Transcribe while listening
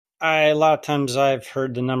A lot of times I've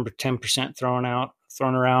heard the number 10%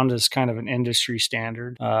 thrown around as kind of an industry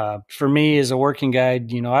standard. For me as a working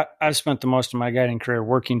guide, I've spent the most of my guiding career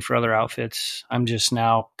working for other outfits. I'm just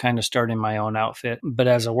now kind of starting my own outfit. But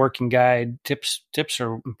as a working guide, tips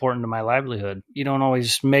are important to my livelihood. You don't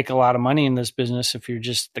always make a lot of money in this business if you're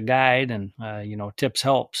just the guide, and tips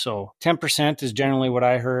help. So 10% is generally what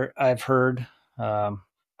I've heard.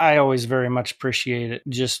 I always very much appreciate it.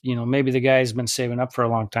 Just, maybe the guy's been saving up for a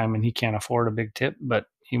long time and he can't afford a big tip, but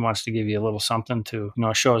he wants to give you a little something to,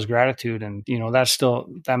 show his gratitude. And,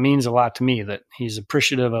 that means a lot to me, that he's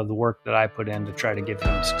appreciative of the work that I put in to try to give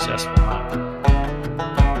him a successful hunt.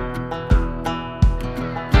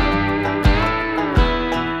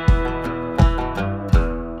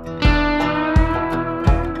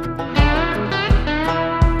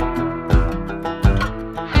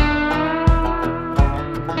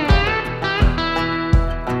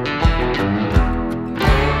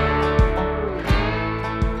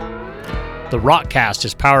 The Rockcast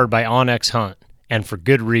is powered by onX Hunt, and for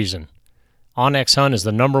good reason. onX Hunt is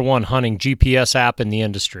the #1 hunting GPS app in the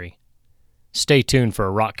industry. Stay tuned for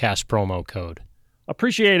a Rockcast promo code.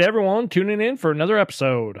 Appreciate everyone tuning in for another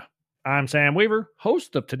episode. I'm Sam Weaver,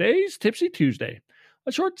 host of today's Tipsy Tuesday,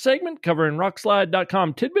 a short segment covering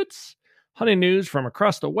rockslide.com tidbits, hunting news from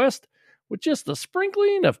across the West, with just a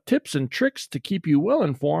sprinkling of tips and tricks to keep you well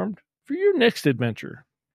informed for your next adventure.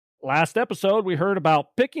 Last episode, we heard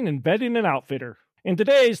about picking and vetting an outfitter. In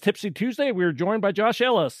today's Tipsy Tuesday, we are joined by Josh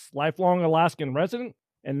Ellis, lifelong Alaskan resident,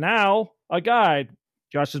 and now a guide.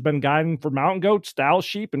 Josh has been guiding for mountain goats, Dall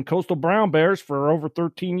sheep, and coastal brown bears for over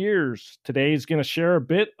 13 years. Today, he's going to share a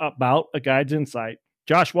bit about a guide's insight.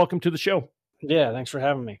 Josh, welcome to the show. Yeah, thanks for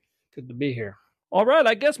having me. Good to be here. All right,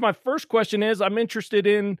 I guess my first question is, I'm interested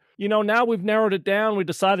in, now we've narrowed it down, we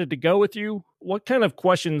decided to go with you. What kind of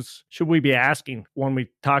questions should we be asking when we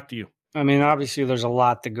talk to you? I mean, obviously there's a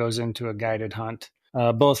lot that goes into a guided hunt,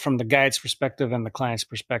 both from the guide's perspective and the client's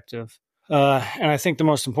perspective. And I think the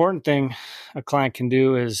most important thing a client can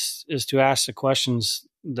do is to ask the questions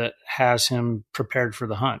that has him prepared for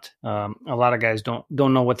the hunt. A lot of guys don't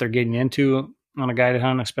know what they're getting into on a guided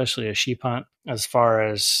hunt, especially a sheep hunt, as far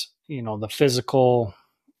as the physical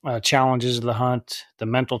challenges of the hunt, the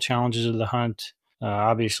mental challenges of the hunt.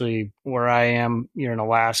 Obviously, where I am, you're in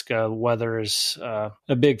Alaska, weather is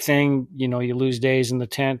a big thing. You lose days in the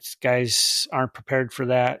tent. Guys aren't prepared for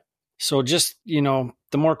that. So just, the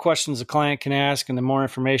more questions the client can ask and the more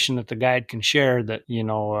information that the guide can share that,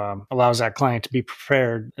 allows that client to be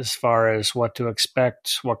prepared as far as what to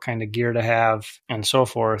expect, what kind of gear to have, and so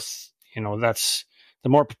forth. That's the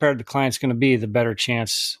more prepared the client's going to be, the better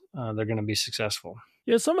chance they're going to be successful.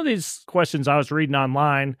 Yeah, some of these questions I was reading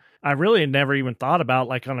online, I really had never even thought about,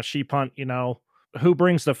 like on a sheep hunt, who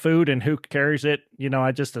brings the food and who carries it.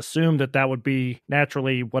 I just assumed that would be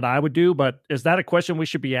naturally what I would do. But is that a question we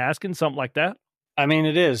should be asking, something like that? I mean,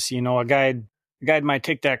 it is. A guide might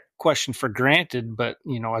take that question for granted, but,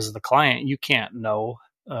 as the client, you can't know,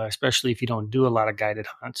 especially if you don't do a lot of guided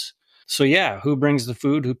hunts. So, yeah, who brings the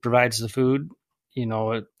food? Who provides the food?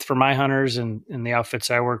 For my hunters and the outfits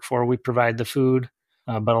I work for, we provide the food.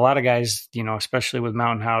 But a lot of guys, especially with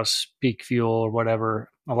Mountain House, Peak Fuel or whatever,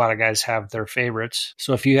 a lot of guys have their favorites.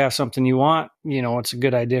 So if you have something you want, it's a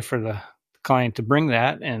good idea for the client to bring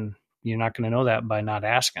that, and you're not going to know that by not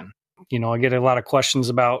asking. I get a lot of questions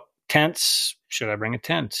about tents. Should I bring a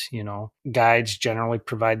tent? Guides generally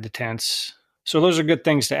provide the tents. So those are good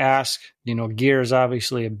things to ask. Gear is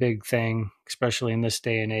obviously a big thing, especially in this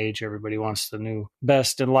day and age. Everybody wants the new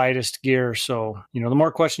best and lightest gear. So, the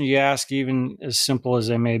more questions you ask, even as simple as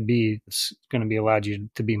they may be, it's going to be allowed you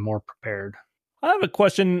to be more prepared. I have a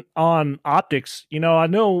question on optics. I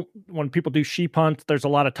know when people do sheep hunt, there's a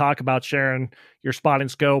lot of talk about sharing your spotting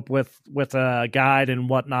scope with a guide and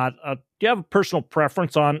whatnot. Do you have a personal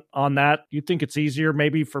preference on that? You think it's easier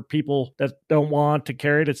maybe for people that don't want to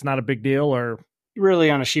carry it? It's not a big deal, or? Really,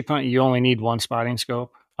 on a sheep hunt, you only need one spotting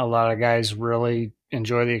scope. A lot of guys really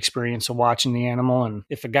enjoy the experience of watching the animal. And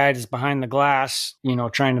if a guide is behind the glass,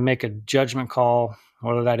 trying to make a judgment call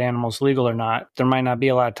whether that animal's legal or not, there might not be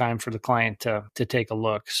a lot of time for the client to take a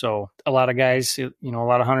look. So a lot of guys, a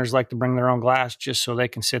lot of hunters like to bring their own glass just so they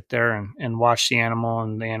can sit there and watch the animal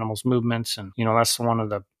and the animal's movements. And, that's one of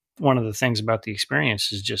the things about the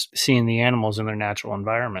experience is just seeing the animals in their natural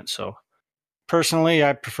environment. So personally,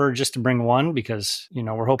 I prefer just to bring one because,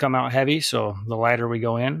 we're hoping to come out heavy. So the lighter we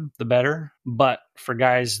go in, the better. But for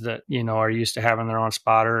guys that, are used to having their own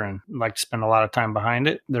spotter and like to spend a lot of time behind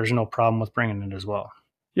it, there's no problem with bringing it as well.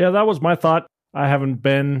 Yeah, that was my thought. I haven't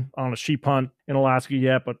been on a sheep hunt in Alaska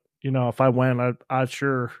yet, but, if I went, I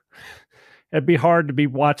sure it'd be hard to be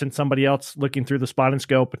watching somebody else looking through the spotting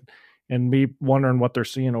scope and me wondering what they're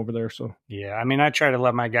seeing over there. So yeah, I mean, I try to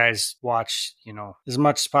let my guys watch, as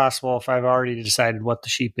much as possible if I've already decided what the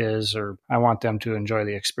sheep is, or I want them to enjoy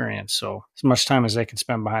the experience. So as much time as they can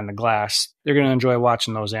spend behind the glass, they're going to enjoy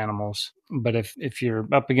watching those animals. But if you're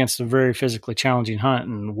up against a very physically challenging hunt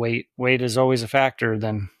and weight is always a factor,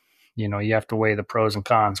 then, you have to weigh the pros and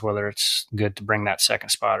cons, whether it's good to bring that second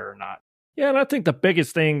spotter or not. yeah, and I think the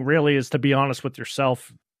biggest thing really is to be honest with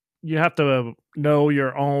yourself. You have to know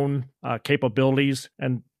your own capabilities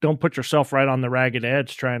and don't put yourself right on the ragged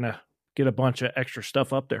edge trying to get a bunch of extra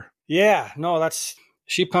stuff up there. Yeah, no,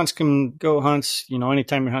 sheep hunts can go hunts,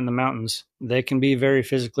 anytime you're hunting the mountains. They can be very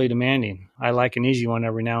physically demanding. I like an easy one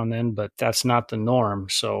every now and then, but that's not the norm.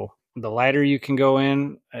 So the lighter you can go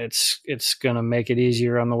in, it's going to make it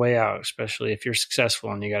easier on the way out, especially if you're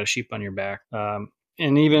successful and you got a sheep on your back.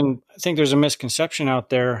 And even I think there's a misconception out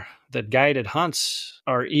there that guided hunts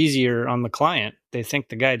are easier on the client. They think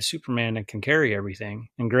the guide's Superman and can carry everything.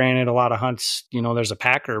 And granted, a lot of hunts, there's a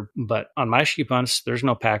packer, but on my sheep hunts, there's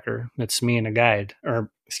no packer. It's me and a guide,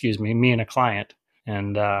 me and a client.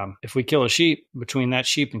 And if we kill a sheep, between that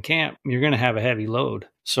sheep and camp, you're going to have a heavy load.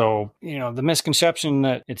 So, the misconception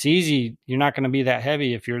that it's easy, you're not going to be that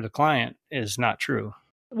heavy if you're the client, is not true.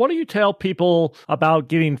 What do you tell people about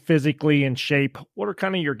getting physically in shape? What are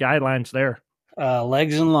kind of your guidelines there?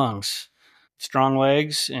 Legs and lungs, strong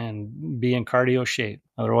legs, and be in cardio shape.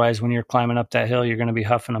 Otherwise, when you're climbing up that hill, you're going to be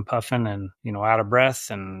huffing and puffing and, out of breath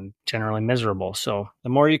and generally miserable. So the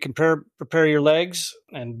more you can prepare your legs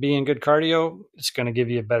and be in good cardio, it's going to give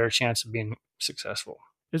you a better chance of being successful.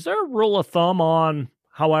 Is there a rule of thumb on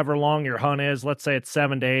however long your hunt is? Let's say it's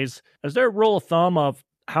 7 days. Is there a rule of thumb of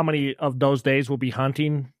how many of those days we'll be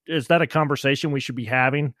hunting? Is that a conversation we should be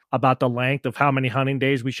having about the length of how many hunting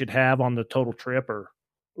days we should have on the total trip? Or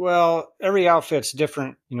Well, every outfit's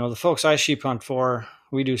different. The folks I sheep hunt for,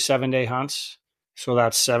 we do 7-day hunts. So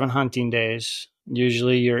that's 7 hunting days.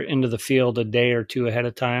 Usually you're into the field a day or two ahead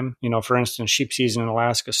of time. For instance, sheep season in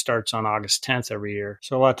Alaska starts on August 10th every year.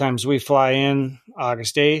 So a lot of times we fly in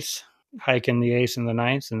August 8th, hike in the 8th and the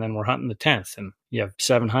 9th, and then we're hunting the 10th. And you have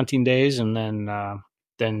 7 hunting days and then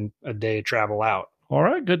a day travel out. All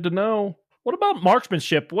right, good to know. What about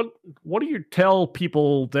marksmanship? What do you tell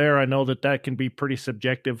people there? I know that can be pretty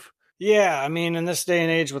subjective. Yeah, I mean, in this day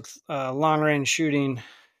and age with long-range shooting,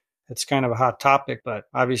 it's kind of a hot topic, but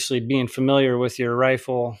obviously being familiar with your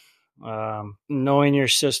rifle, knowing your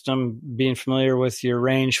system, being familiar with your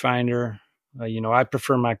rangefinder. I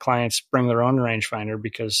prefer my clients bring their own rangefinder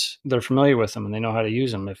because they're familiar with them and they know how to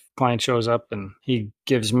use them. If a client shows up and he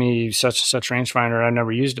gives me such and such rangefinder, I've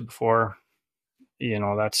never used it before,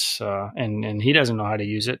 that's, and he doesn't know how to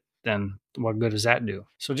use it, then what good does that do?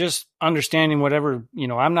 So just understanding whatever,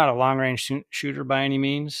 I'm not a long range shooter by any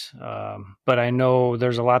means, but I know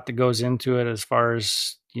there's a lot that goes into it as far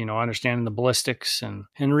as, understanding the ballistics and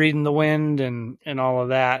reading the wind and all of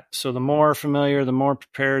that. So the more familiar, the more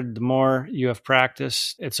prepared, the more you have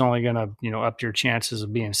practice, it's only going to, up your chances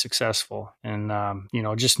of being successful. And,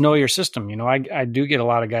 just know your system. I do get a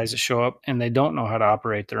lot of guys that show up and they don't know how to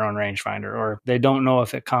operate their own rangefinder, or they don't know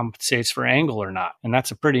if it compensates for angle or not. And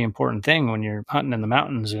that's a pretty important thing when you're hunting in the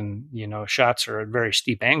mountains and, shots are at very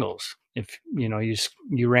steep angles. If,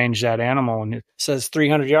 you range that animal and it says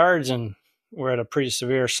 300 yards and we're at a pretty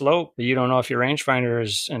severe slope, but you don't know if your rangefinder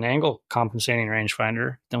is an angle compensating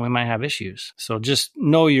rangefinder, then we might have issues. So just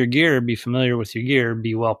know your gear, be familiar with your gear,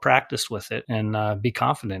 be well practiced with it, and be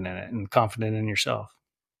confident in it and confident in yourself.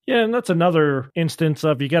 Yeah, and that's another instance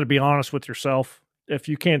of you got to be honest with yourself. If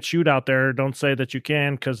you can't shoot out there, don't say that you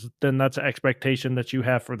can, because then that's an expectation that you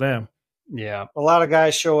have for them. Yeah. A lot of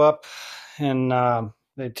guys show up and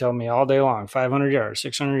they tell me all day long, 500 yards,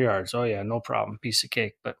 600 yards. Oh yeah, no problem, piece of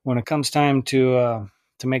cake. But when it comes time to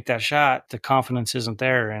make that shot, the confidence isn't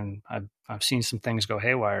there, and I've seen some things go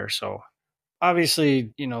haywire. So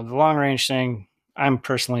obviously, the long range thing, I'm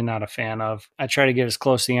personally not a fan of. I try to get as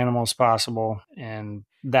close to the animal as possible, and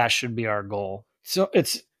that should be our goal. So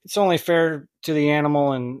it's only fair to the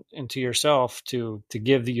animal and to yourself to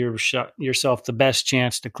give yourself the best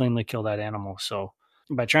chance to cleanly kill that animal. So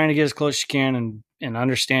by trying to get as close as you can and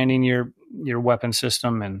understanding your weapon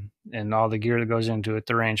system and all the gear that goes into it,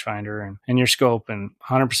 the rangefinder and your scope, and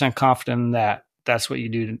 100% confident in that, that's what you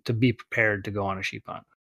do to be prepared to go on a sheep hunt.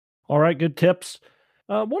 All right, good tips.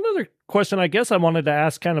 One other question I guess I wanted to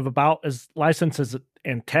ask kind of about is licenses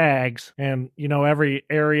and tags. And, every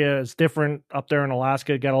area is different up there in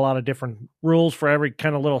Alaska. Got a lot of different rules for every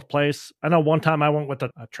kind of little place. I know one time I went with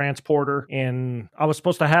a transporter and I was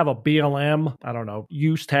supposed to have a BLM, I don't know,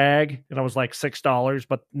 use tag. And it was like $6,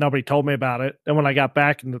 but nobody told me about it. Then when I got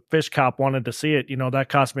back and the fish cop wanted to see it, that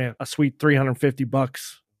cost me a sweet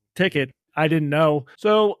 $350 ticket. I didn't know.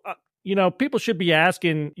 So, people should be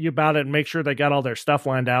asking you about it and make sure they got all their stuff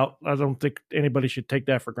lined out. I don't think anybody should take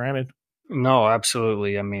that for granted. No,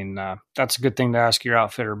 absolutely. I mean, that's a good thing to ask your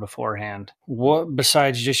outfitter beforehand. What,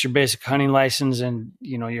 besides just your basic hunting license and,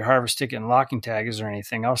 your harvest ticket and locking tag, is there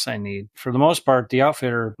anything else I need? For the most part, the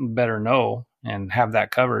outfitter better know and have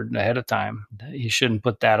that covered ahead of time. You shouldn't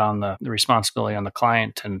put that on the responsibility on the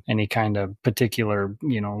client and any kind of particular,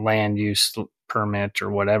 land use permit or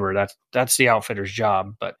whatever. That's the outfitter's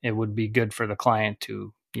job, but it would be good for the client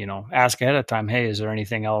to, ask ahead of time, hey, is there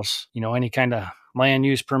anything else, any kind of land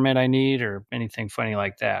use permit I need or anything funny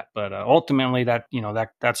like that. But ultimately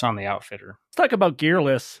that's on the outfitter. Let's talk about gear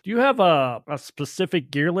lists. Do you have a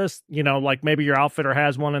specific gear list? Like maybe your outfitter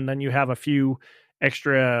has one and then you have a few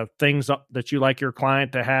extra things that you like your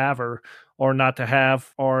client to have or not to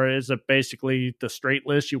have? Or is it basically the straight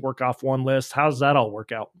list? You work off one list. How does that all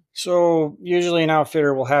work out? So usually an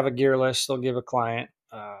outfitter will have a gear list they'll give a client.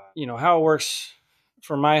 How it works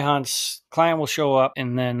for my hunts, client will show up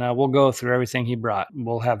and then we'll go through everything he brought.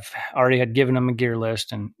 We'll have already had given him a gear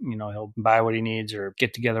list and, he'll buy what he needs or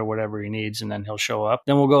get together whatever he needs and then he'll show up.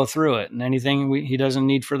 Then we'll go through it and anything he doesn't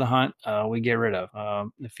need for the hunt, we get rid of.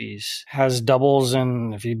 If he has doubles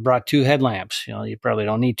and if he brought 2 headlamps, you probably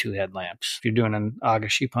don't need 2 headlamps. If you're doing an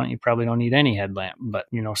August sheep hunt, you probably don't need any headlamp. But,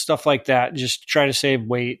 stuff like that, just try to save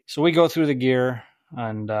weight. So we go through the gear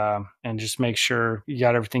and just make sure you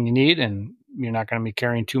got everything you need and you're not going to be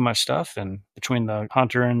carrying too much stuff, and between the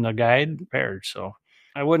hunter and the guide paired. So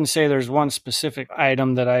I wouldn't say there's one specific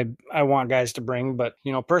item that I want guys to bring, but,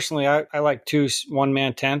 personally, I like 2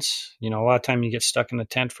 one-man tents. A lot of time you get stuck in the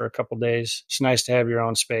tent for a couple days. It's nice to have your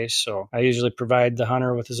own space. So I usually provide the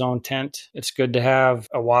hunter with his own tent. It's good to have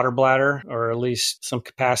a water bladder or at least some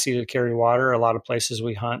capacity to carry water. A lot of places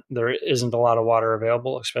we hunt, there isn't a lot of water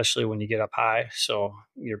available, especially when you get up high. So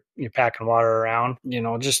you're packing water around,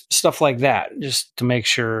 just stuff like that, just to make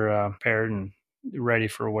sure prepared and ready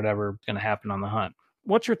for whatever's going to happen on the hunt.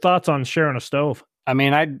 What's your thoughts on sharing a stove? I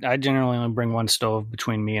mean, I generally only bring one stove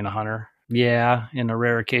between me and a hunter. Yeah, in a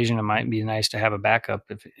rare occasion, it might be nice to have a backup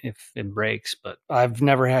if it breaks, but I've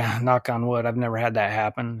never had, knock on wood, I've never had that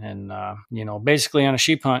happen. And, basically on a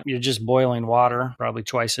sheep hunt, you're just boiling water probably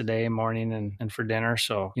twice a day, morning and for dinner.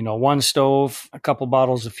 So, one stove, a couple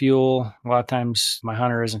bottles of fuel. A lot of times my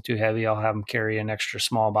hunter isn't too heavy. I'll have him carry an extra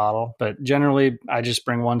small bottle, but generally I just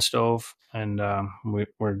bring one stove and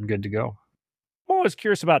we're good to go. I'm always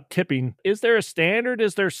curious about tipping. Is there a standard?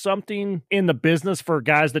 Is there something in the business for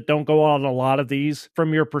guys that don't go on a lot of these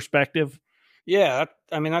from your perspective? Yeah,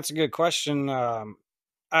 I mean, that's a good question. A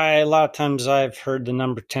lot of times I've heard the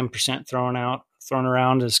number 10% thrown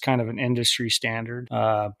around as kind of an industry standard.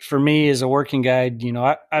 For me as a working guide,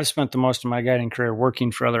 I've spent the most of my guiding career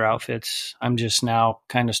working for other outfits. I'm just now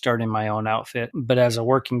kind of starting my own outfit. But as a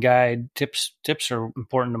working guide, tips are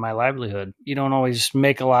important to my livelihood. You don't always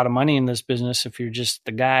make a lot of money in this business if you're just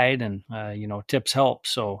the guide, and tips help.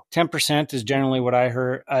 So 10% is generally what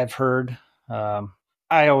I've heard.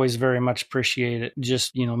 I always very much appreciate it.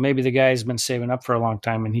 Just, maybe the guy's been saving up for a long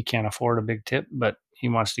time and he can't afford a big tip, but he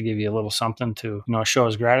wants to give you a little something to, show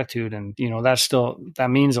his gratitude. And, that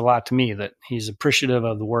means a lot to me, that he's appreciative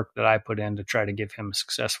of the work that I put in to try to give him a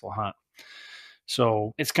successful hunt.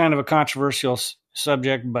 So it's kind of a controversial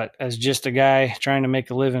subject, but as just a guy trying to make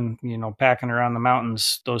a living, packing around the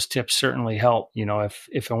mountains, those tips certainly help. If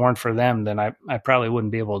it weren't for them, then I probably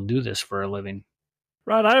wouldn't be able to do this for a living.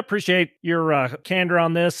 Right. I appreciate your candor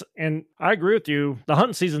on this. And I agree with you. The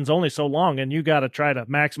hunting season's only so long and you got to try to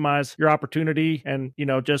maximize your opportunity. And,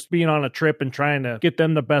 just being on a trip and trying to get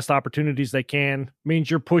them the best opportunities they can means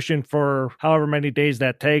you're pushing for however many days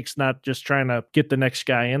that takes, not just trying to get the next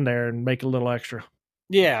guy in there and make a little extra.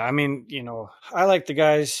 Yeah, I mean, I like the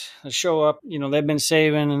guys that show up, they've been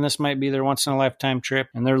saving and this might be their once in a lifetime trip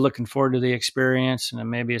and they're looking forward to the experience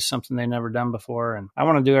and maybe it's something they've never done before. And I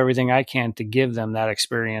want to do everything I can to give them that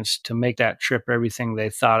experience, to make that trip everything they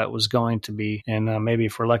thought it was going to be. And maybe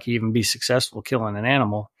if we're lucky, even be successful killing an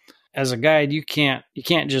animal. As a guide, you can't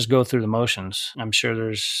just go through the motions. I'm sure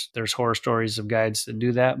there's horror stories of guides that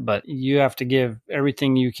do that, but you have to give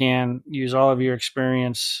everything you can, use all of your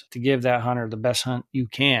experience to give that hunter the best hunt you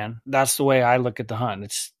can. That's the way I look at the hunt.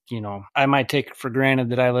 It's, I might take it for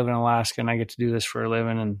granted that I live in Alaska and I get to do this for a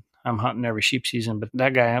living and I'm hunting every sheep season, but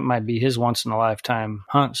that guy, it might be his once in a lifetime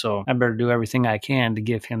hunt. So I better do everything I can to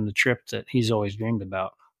give him the trip that he's always dreamed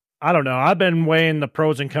about. I don't know. I've been weighing the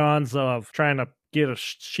pros and cons of trying to get a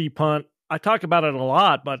sheep hunt. I talk about it a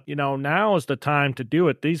lot, but now is the time to do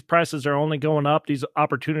it. These prices are only going up. These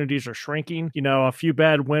opportunities are shrinking. A few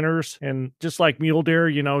bad winters, and just like mule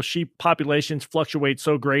deer, sheep populations fluctuate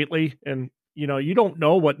so greatly, and you don't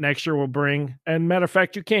know what next year will bring. And matter of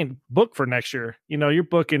fact, you can't book for next year. You're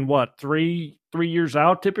booking what, three years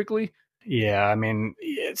out typically. Yeah, I mean,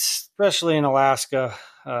 it's especially in Alaska.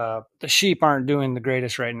 The sheep aren't doing the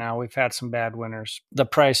greatest right now. We've had some bad winters. The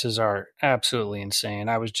prices are absolutely insane.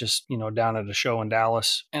 I was just, down at a show in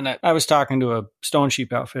Dallas, and I was talking to a stone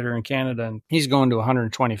sheep outfitter in Canada, and he's going to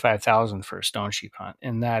 $125,000 for a stone sheep hunt,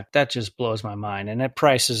 and that just blows my mind. And it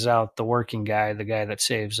prices out the working guy, the guy that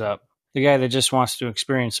saves up. The guy that just wants to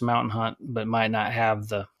experience a mountain hunt but might not have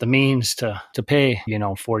the means to pay,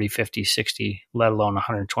 40, 50, 60, let alone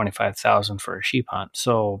 125,000 for a sheep hunt.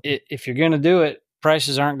 So if you're going to do it,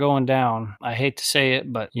 prices aren't going down. I hate to say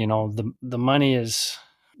it, but the money is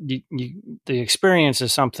the experience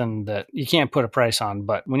is something that you can't put a price on.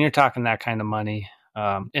 But when you're talking that kind of money,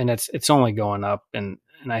 and it's only going up, and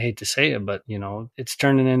I hate to say it, but it's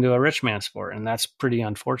turning into a rich man sport, and that's pretty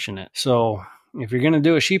unfortunate. So if you're going to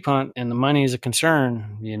do a sheep hunt and the money is a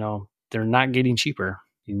concern, they're not getting cheaper.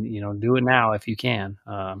 Do it now if you can.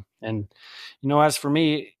 And as for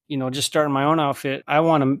me, just starting my own outfit, I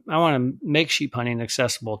want to make sheep hunting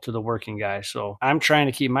accessible to the working guy. So I'm trying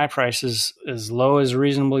to keep my prices as low as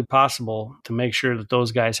reasonably possible to make sure that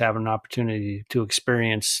those guys have an opportunity to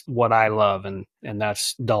experience what I love, and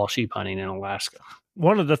that's dull sheep hunting in Alaska.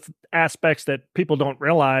 One of the aspects that people don't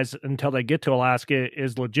realize until they get to Alaska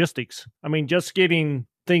is logistics. I mean, just getting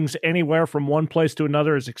things anywhere from one place to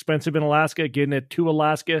another is expensive in Alaska. Getting it to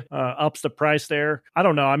Alaska ups the price there. I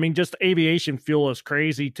don't know. I mean, just aviation fuel is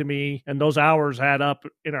crazy to me, and those hours add up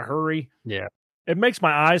in a hurry. Yeah. It makes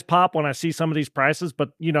my eyes pop when I see some of these prices,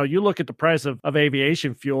 but you look at the price of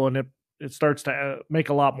aviation fuel and it starts to make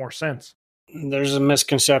a lot more sense. There's a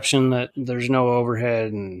misconception that there's no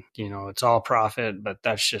overhead and, it's all profit, but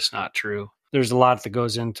that's just not true. There's a lot that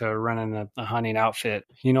goes into running a hunting outfit,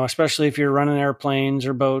 especially if you're running airplanes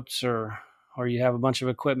or boats or you have a bunch of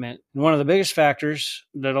equipment. And one of the biggest factors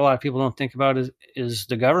that a lot of people don't think about is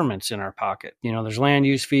the government's in our pocket. There's land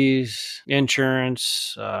use fees,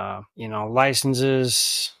 insurance,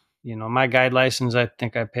 licenses. My guide license, I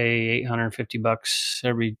think I pay $850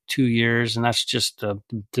 every 2 years, and that's just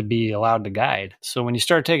to be allowed to guide. So when you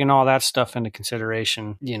start taking all that stuff into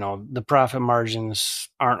consideration, the profit margins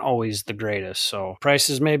aren't always the greatest. So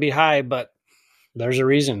prices may be high, but there's a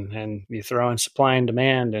reason, and you throw in supply and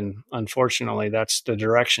demand, and unfortunately, that's the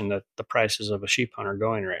direction that the prices of a sheep hunt are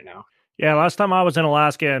going right now. Yeah, last time I was in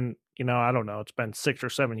Alaska, and I don't know, it's been 6 or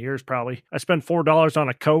 7 years probably. I spent $4 on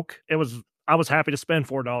a Coke. I was happy to spend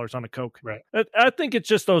 $4 on a Coke. Right. I think it's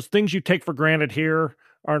just those things you take for granted here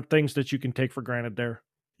aren't things that you can take for granted there.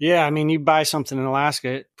 Yeah, I mean, you buy something in Alaska,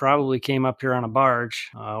 it probably came up here on a barge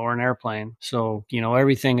or an airplane. So,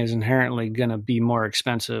 everything is inherently going to be more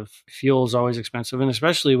expensive. Fuel is always expensive. And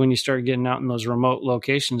especially when you start getting out in those remote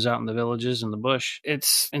locations out in the villages and the bush,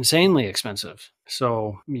 it's insanely expensive.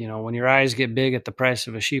 So, when your eyes get big at the price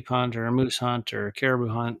of a sheep hunt or a moose hunt or a caribou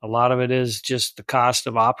hunt, a lot of it is just the cost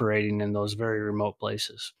of operating in those very remote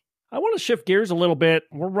places. I want to shift gears a little bit.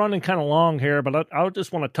 We're running kind of long here, but I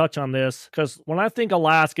just want to touch on this because when I think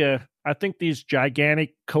Alaska, I think these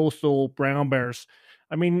gigantic coastal brown bears.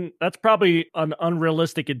 I mean, that's probably an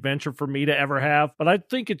unrealistic adventure for me to ever have, but I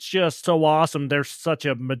think it's just so awesome. There's such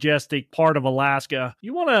a majestic part of Alaska.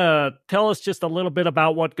 You want to tell us just a little bit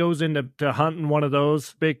about what goes into hunting one of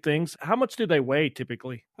those big things? How much do they weigh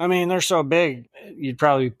typically? I mean, they're so big, you'd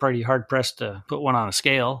probably be pretty hard pressed to put one on a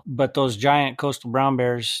scale. But those giant coastal brown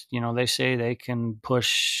bears, they say they can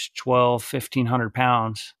push 1,200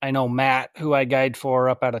 pounds. I know Matt, who I guide for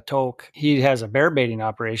up at a Toke, he has a bear baiting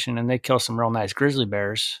operation, and they kill some real nice grizzly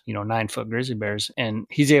bears, 9-foot grizzly bears. And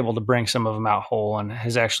he's able to bring some of them out whole and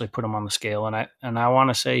has actually put them on the scale. And I want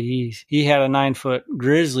to say he had a 9-foot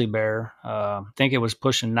grizzly bear. I think it was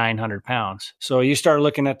pushing 900 pounds. So you start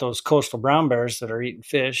looking at those coastal brown bears that are eating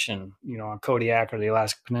fish and, on Kodiak or the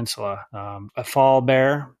Alaska Peninsula. A fall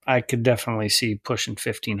bear, I could definitely see pushing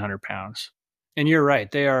 1,500 pounds. And you're right.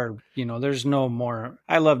 They are, there's no more.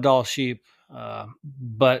 I loved all sheep,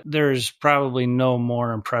 but there's probably no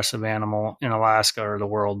more impressive animal in Alaska or the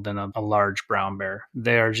world than a large brown bear.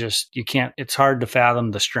 They are just, it's hard to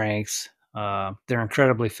fathom the strength. They're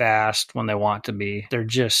incredibly fast when they want to be.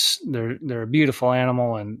 They're a beautiful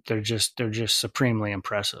animal, and they're just supremely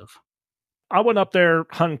impressive. I went up there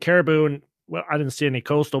hunting caribou, and well, I didn't see any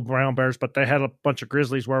coastal brown bears, but they had a bunch of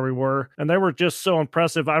grizzlies where we were, and they were just so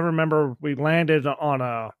impressive. I remember we landed on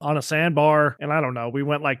a sandbar, and I don't know, we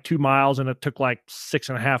went like 2 miles, and it took like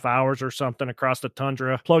 6.5 hours or something across the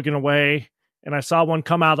tundra, plugging away. And I saw one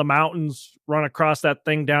come out of the mountains, run across that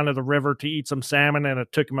thing down to the river to eat some salmon, and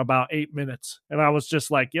it took him about 8 minutes. And I was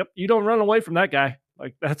just like, "Yep, you don't run away from that guy.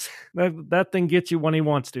 Like that thing gets you when he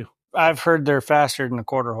wants to." I've heard they're faster than a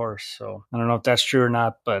quarter horse, so I don't know if that's true or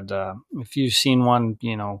not, but if you've seen one,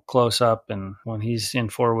 close up and when he's in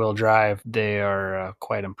 4-wheel drive, they are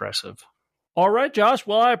quite impressive. All right, Josh.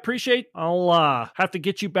 Well, I appreciate. I'll have to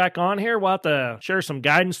get you back on here. We'll have to share some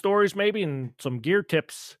guidance stories maybe and some gear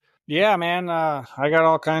tips. Yeah, man. I got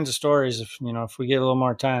all kinds of stories. If we get a little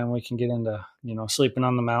more time, we can get into, sleeping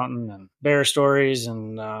on the mountain and bear stories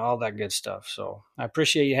and all that good stuff. So I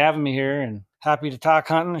appreciate you having me here and happy to talk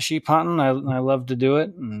hunting and sheep hunting. I love to do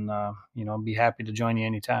it and, be happy to join you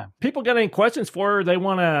anytime. People got any questions for her? They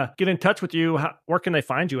want to get in touch with you. Where can they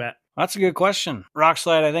find you at? That's a good question.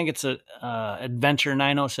 Rockslide, I think it's Adventure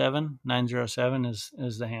 907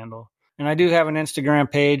 is the handle. And I do have an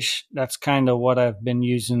Instagram page. That's kind of what I've been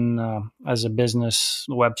using as a business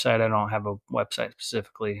website. I don't have a website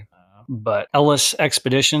specifically, but Ellis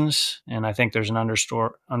Expeditions. And I think there's an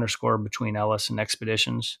underscore between Ellis and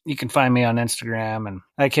Expeditions. You can find me on Instagram, and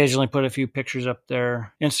I occasionally put a few pictures up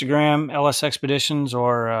there. Instagram, Ellis Expeditions,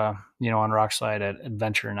 or, on Rockslide at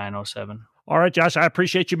Adventure 907. All right, Josh, I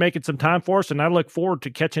appreciate you making some time for us, and I look forward to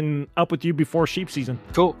catching up with you before sheep season.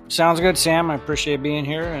 Cool. Sounds good, Sam. I appreciate being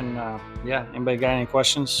here. And anybody got any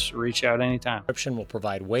questions, reach out anytime. Subscription will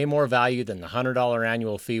provide way more value than the $100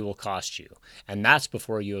 annual fee will cost you, and that's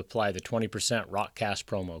before you apply the 20% ROCKCAST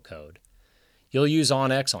promo code. You'll use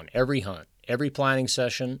OnX on every hunt, every planning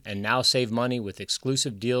session, and now save money with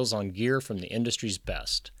exclusive deals on gear from the industry's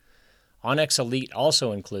best. OnX Elite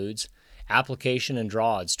also includes application and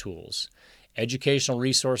draw odds tools, educational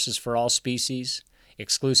resources for all species,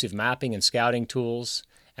 exclusive mapping and scouting tools,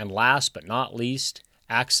 and last but not least,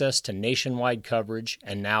 access to nationwide coverage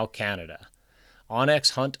and now Canada.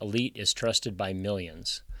 OnX Hunt Elite is trusted by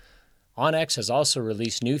millions. OnX has also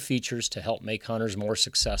released new features to help make hunters more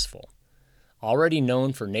successful. Already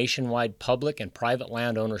known for nationwide public and private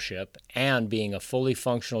land ownership and being a fully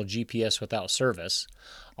functional GPS without service,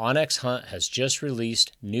 OnX Hunt has just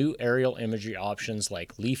released new aerial imagery options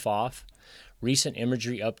like Leaf Off, recent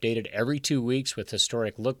imagery updated every 2 weeks with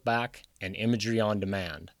historic look back, and imagery on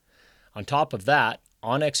demand. On top of that,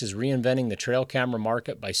 OnX is reinventing the trail camera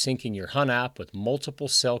market by syncing your Hunt app with multiple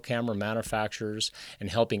cell camera manufacturers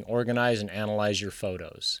and helping organize and analyze your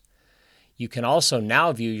photos. You can also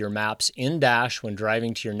now view your maps in Dash when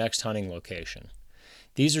driving to your next hunting location.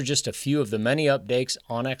 These are just a few of the many updates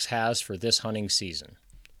OnX has for this hunting season.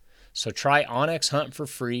 So try OnX Hunt for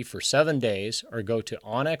free for 7 days or go to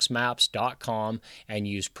onxmaps.com and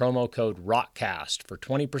use promo code ROCKCAST for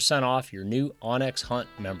 20% off your new OnX Hunt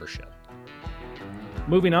membership.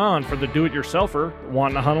 Moving on for the do-it-yourselfer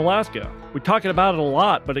wanting to hunt Alaska. We're talking about it a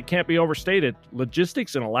lot, but it can't be overstated.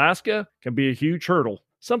 Logistics in Alaska can be a huge hurdle.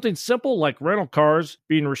 Something simple like rental cars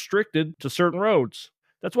being restricted to certain roads.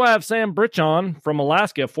 That's why I have Sam Britch on from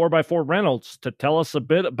Alaska 4x4 Rentals to tell us a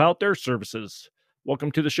bit about their services.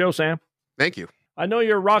 Welcome to the show, Sam. Thank you. I know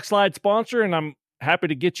you're a Rockslide sponsor, and I'm happy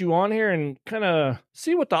to get you on here and kind of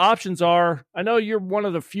see what the options are. I know you're one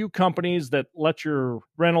of the few companies that let your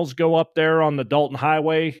rentals go up there on the Dalton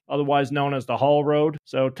Highway, otherwise known as the Haul Road.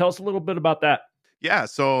 So tell us a little bit about that. Yeah,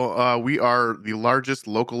 so we are the largest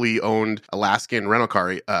locally owned Alaskan rental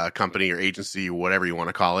car company or agency, whatever you want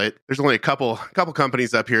to call it. There's only a couple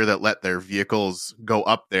companies up here that let their vehicles go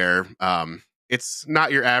up there. It's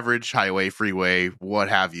not your average highway, freeway, what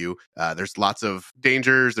have you. There's lots of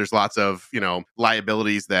dangers. There's lots of,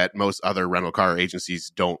 liabilities that most other rental car agencies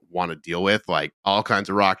don't want to deal with, like all kinds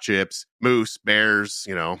of rock chips, moose, bears,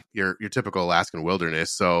 your typical Alaskan wilderness.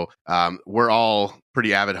 So we're all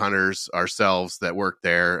pretty avid hunters ourselves that work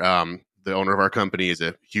there. The owner of our company is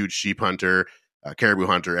a huge sheep hunter, caribou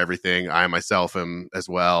hunter, everything. I myself am as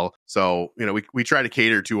well. So, we try to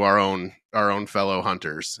cater to our own fellow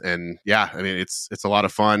hunters. And yeah, I mean, it's a lot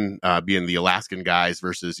of fun being the Alaskan guys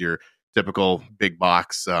versus your typical big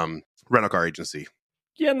box rental car agency.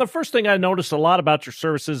 Yeah, and the first thing I noticed a lot about your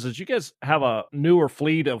services is you guys have a newer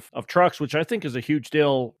fleet of trucks, which I think is a huge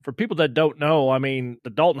deal. For people that don't know, I mean, the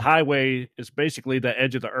Dalton Highway is basically the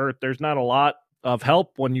edge of the earth. There's not a lot of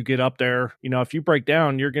help when you get up there. If you break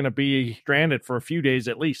down, you're going to be stranded for a few days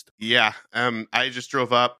at least. Yeah. I just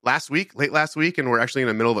drove up late last week, and we're actually in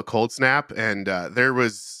the middle of a cold snap, and there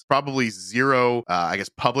was probably zero,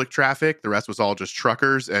 public traffic. The rest was all just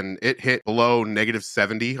truckers, and it hit below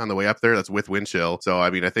 -70 on the way up there. That's with wind chill. So, I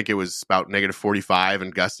think it was about -45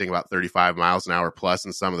 and gusting about 35 miles an hour plus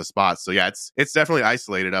in some of the spots. So yeah, it's definitely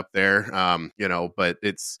isolated up there. But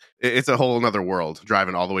it's a whole nother world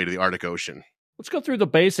driving all the way to the Arctic Ocean. Let's go through the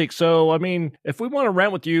basics. So, if we want to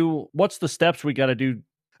rent with you, what's the steps we got to do?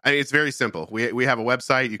 It's very simple. We have a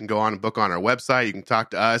website. You can go on and book on our website. You can talk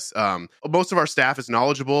to us. Most of our staff is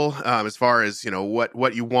knowledgeable as far as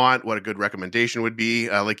what you want, what a good recommendation would be.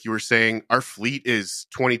 Like you were saying, our fleet is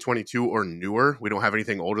 2022 or newer. We don't have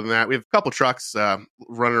anything older than that. We have a couple trucks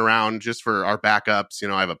running around just for our backups.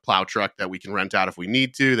 I have a plow truck that we can rent out if we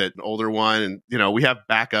need to. That an older one, and we have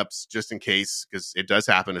backups just in case, because it does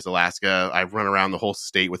happen. As Alaska, I run around the whole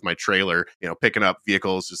state with my trailer, picking up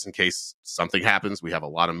vehicles just in case something happens. We have a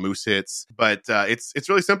lot of moose hits, but it's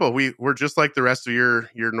really simple. We're just like the rest of your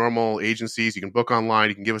normal agencies. You can book online,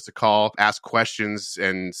 you can give us a call, ask questions,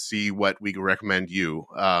 and see what we can recommend you.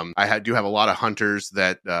 I do have a lot of hunters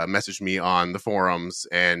that message me on the forums,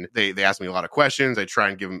 and they ask me a lot of questions. I try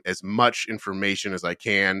and give them as much information as I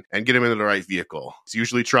can and get them into the right vehicle. It's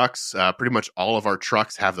usually trucks. Pretty much all of our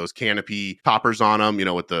trucks have those canopy toppers on them,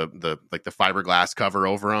 with the fiberglass cover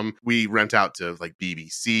over them. We rent out to like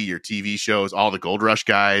BBC, your TV shows, all the Gold Rush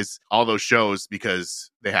guys, all those shows,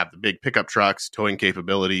 because they have the big pickup trucks, towing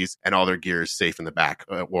capabilities, and all their gear is safe in the back,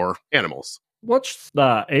 or animals. What's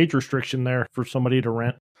the age restriction there for somebody to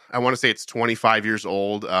rent? I want to say it's 25 years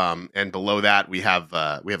old, and below that we have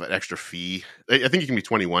an extra fee. I think you can be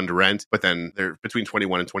 21 to rent, but then between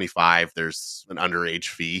 21 and 25, there's an underage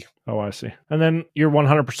fee. Oh, I see. And then you're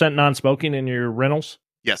 100% non-smoking in your rentals?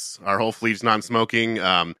 Yes, our whole fleet's non-smoking.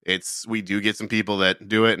 We do get some people that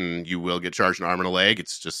do it, and you will get charged an arm and a leg.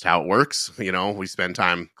 It's just how it works. We spend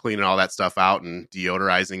time cleaning all that stuff out and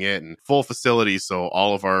deodorizing it, and full facilities. So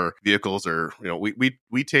all of our vehicles are,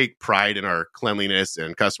 we take pride in our cleanliness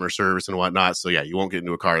and customer service and whatnot. So yeah, you won't get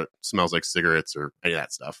into a car that smells like cigarettes or any of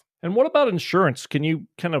that stuff. And what about insurance? Can you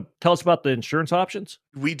kind of tell us about the insurance options?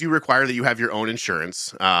 We do require that you have your own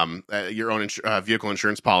insurance, your own vehicle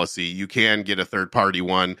insurance policy. You can get a third-party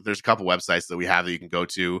one. There's a couple websites that we have that you can go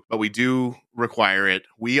to, but we do require it.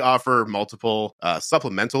 We offer multiple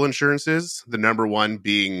supplemental insurances, the number one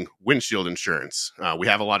being windshield insurance. We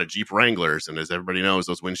have a lot of Jeep Wranglers, and as everybody knows,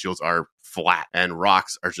 those windshields are flat and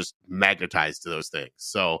rocks are just magnetized to those things.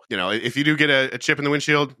 So, if you do get a chip in the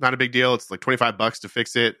windshield, not a big deal. It's like $25 to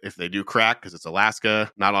fix it. If they do crack, because it's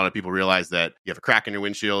Alaska, not a lot of people realize that you have a crack in your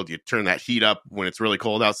windshield. You turn that heat up when it's really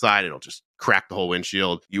cold outside, it'll just crack the whole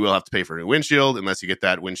windshield. You will have to pay for a new windshield unless you get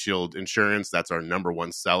that windshield insurance. That's our number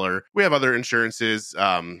one seller. We have other insurances,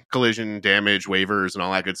 collision damage waivers and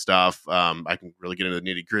all that good stuff. I can really get into the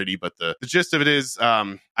nitty gritty, but the gist of it is,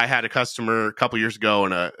 I had a customer a couple years ago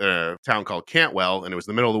in a town called Cantwell, and it was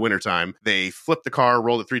the middle of the winter time. They flipped the car,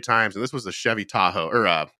 rolled it 3 times, and this was a Chevy Tahoe or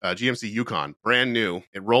a GMC Yukon, brand new.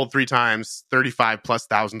 It rolled 3 times,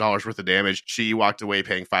 $35,000+ worth of damage. She walked away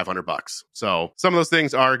paying $500. So some of those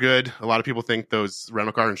things are good. A lot of people think those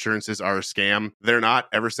rental car insurances are a scam. They're not.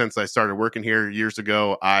 Ever since I started working here years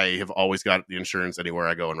ago, I have always got the insurance anywhere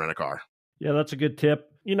I go and rent a car. Yeah, that's a good tip.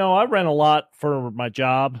 I rent a lot for my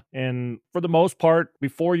job, and for the most part,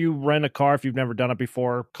 before you rent a car, if you've never done it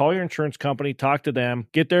before, call your insurance company, talk to them,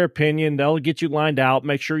 get their opinion. They'll get you lined out,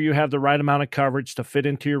 make sure you have the right amount of coverage to fit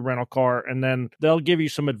into your rental car, and then they'll give you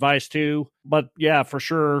some advice too. But yeah, for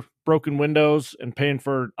sure, broken windows and paying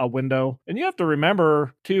for a window. And you have to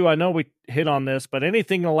remember too, I know we hit on this, but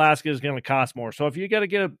anything in Alaska is going to cost more. So if you got to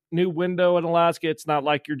get a new window in Alaska, it's not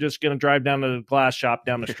like you're just going to drive down to the glass shop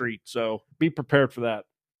down the street. So be prepared for that.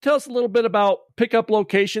 Tell us a little bit about pickup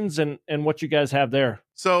locations and what you guys have there.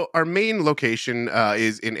 So our main location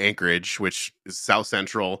is in Anchorage, which is South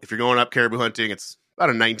Central. If you're going up caribou hunting, it's about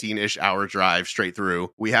a 19-ish hour drive straight through.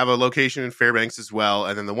 We have a location in Fairbanks as well.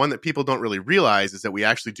 And then the one that people don't really realize is that we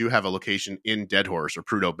actually do have a location in Deadhorse or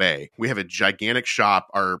Prudhoe Bay. We have a gigantic shop.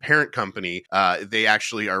 Our parent company, they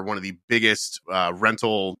actually are one of the biggest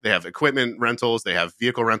rental. They have equipment rentals. They have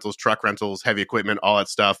vehicle rentals, truck rentals, heavy equipment, all that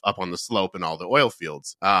stuff up on the slope and all the oil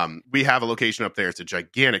fields. We have a location up there. It's a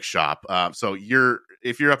gigantic shop. So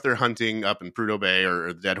if you're up there hunting up in Prudhoe Bay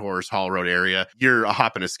or the Dead Horse Hall Road area, you're a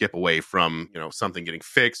hop and a skip away from, something getting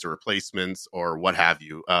fixed or replacements or what have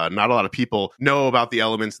you. Not a lot of people know about the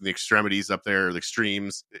elements and the extremities up there, the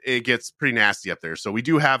extremes. It gets pretty nasty up there. So we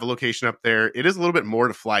do have a location up there. It is a little bit more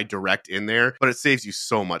to fly direct in there, but it saves you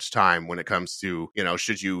so much time when it comes to,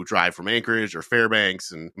 should you drive from Anchorage or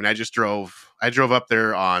Fairbanks? And I drove up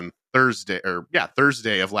there on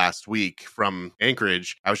Thursday of last week from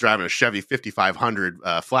Anchorage. I was driving a Chevy 5500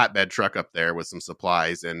 flatbed truck up there with some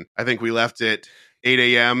supplies, and I think we left at 8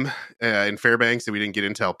 a.m. In Fairbanks, and we didn't get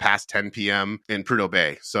until past 10 p.m. in Prudhoe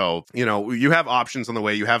Bay. So, you have options on the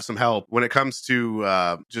way. You have some help when it comes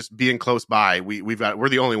to just being close by. We're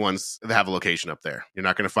the only ones that have a location up there. You're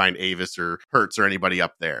not going to find Avis or Hertz or anybody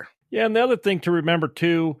up there. Yeah, and the other thing to remember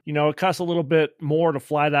too, it costs a little bit more to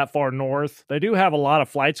fly that far north. They do have a lot of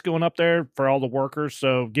flights going up there for all the workers,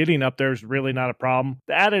 so getting up there is really not a problem.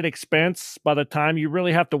 The added expense, by the time you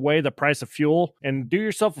really have to weigh the price of fuel, and do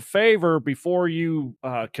yourself a favor before you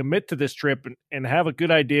commit to this trip and have a good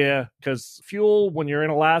idea, because fuel when you're in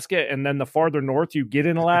Alaska and then the farther north you get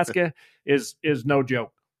in Alaska is no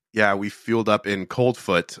joke. Yeah, we fueled up in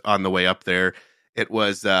Coldfoot on the way up there. It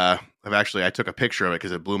was, I took a picture of it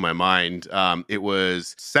because it blew my mind. It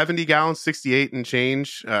was 70 gallons, 68 and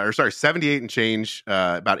change, 78 and change,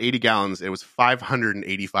 about 80 gallons. It was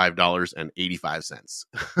 $585.85.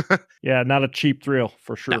 Yeah, not a cheap thrill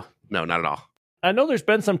for sure. No, not at all. I know there's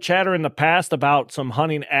been some chatter in the past about some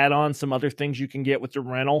hunting add-ons, some other things you can get with your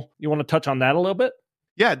rental. You want to touch on that a little bit?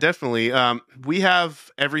 Yeah, definitely. We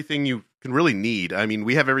have everything you can really need. I mean,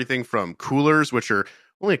 we have everything from coolers, which are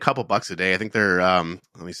only a couple bucks a day. I think they're, let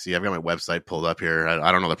me see. I've got my website pulled up here.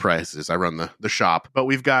 I don't know the prices. I run the shop. But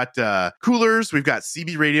we've got coolers. We've got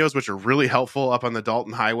CB radios, which are really helpful up on the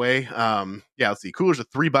Dalton Highway. Let's see. Coolers are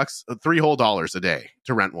 $3, $3 whole a day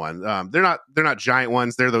to rent one. They're not giant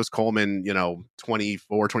ones. They're those Coleman,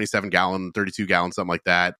 24, 27 gallon, 32 gallon, something like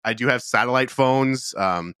that. I do have satellite phones.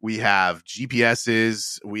 We have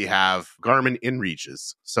GPSs. We have Garmin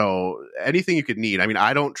InReaches. So anything you could need. I mean,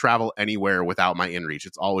 I don't travel anywhere without my InReach.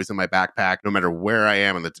 It's always in my backpack, no matter where I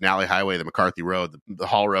am on the Denali Highway, the McCarthy Road, the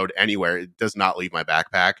Hall Road, anywhere. It does not leave my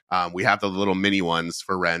backpack. We have the little mini ones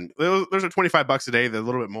for rent. Those are $25 a day. They're a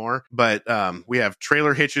little bit more, but we have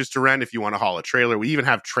trailer hitches to rent if you want to haul a trailer. We even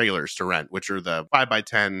have trailers to rent, which are the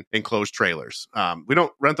 5x10 enclosed trailers. We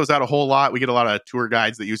don't rent those out a whole lot. We get a lot of tour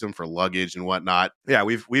guides that use them for luggage and whatnot. Yeah,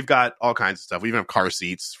 we've got all kinds of stuff. We even have car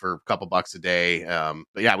seats for a couple bucks a day.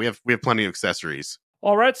 But yeah, we have plenty of accessories.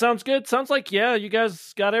 All right, sounds good. Sounds like, yeah, you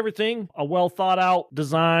guys got everything. A well thought out,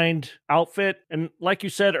 designed outfit. And like you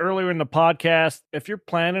said earlier in the podcast, if you're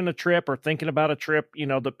planning a trip or thinking about a trip,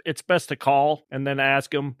 it's best to call and then ask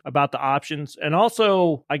them about the options. And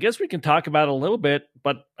also, I guess we can talk about it a little bit,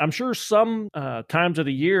 but I'm sure some times of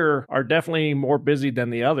the year are definitely more busy than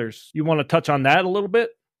the others. You want to touch on that a little bit?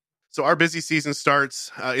 So our busy season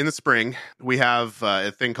starts in the spring. We have a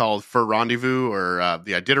thing called Fur Rendezvous or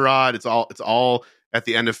the Iditarod. It's all at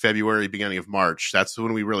the end of February, beginning of March. That's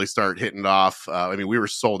when we really start hitting it off. We were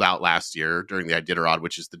sold out last year during the Iditarod,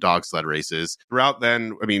 which is the dog sled races. Throughout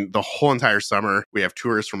then, the whole entire summer, we have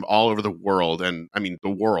tourists from all over the world. And the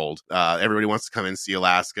world. Everybody wants to come and see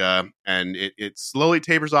Alaska. And it slowly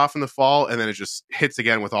tapers off in the fall. And then it just hits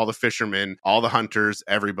again with all the fishermen, all the hunters,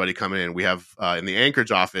 everybody coming in. We have, in the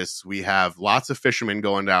Anchorage office, we have lots of fishermen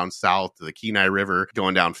going down south to the Kenai River,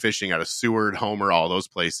 going down fishing out of Seward, Homer, all those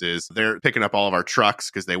places. They're picking up all of our trucks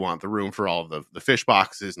because they want the room for all of the fish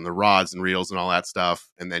boxes and the rods and reels and all that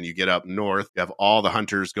stuff. And then you get up north, you have all the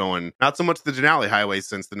hunters going, not so much the Denali Highway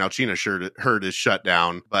since the Nauchina herd is shut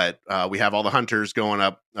down, but we have all the hunters going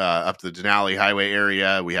up to the Denali Highway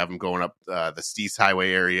area. We have them going up the Steese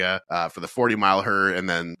Highway area for the 40-mile herd, and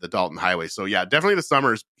then the Dalton Highway. So yeah, definitely the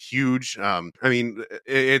summer is huge.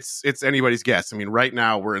 It's anybody's guess. Right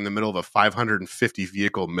now we're in the middle of a 550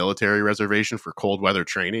 vehicle military reservation for cold weather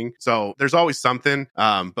training. So there's always something.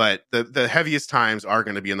 But the heaviest times are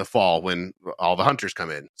going to be in the fall when all the hunters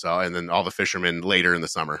come in. So, and then all the fishermen later in the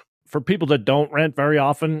summer. For people that don't rent very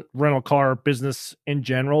often, rental car business in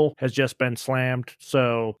general has just been slammed.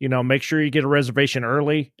 So, make sure you get a reservation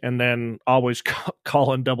early and then always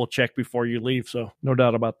call and double check before you leave. So no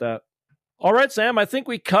doubt about that. All right, Sam, I think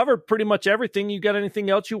we covered pretty much everything. You got anything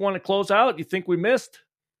else you want to close out? You think we missed?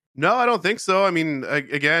 No, I don't think so. I mean,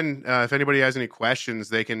 again, if anybody has any questions,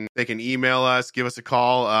 they can email us, give us a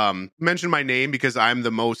call. Mention my name because I'm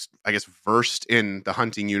the most, I guess, versed in the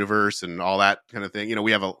hunting universe and all that kind of thing. You know,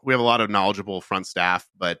 we have a lot of knowledgeable front staff,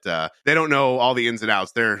 but they don't know all the ins and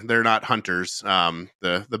outs. They're not hunters.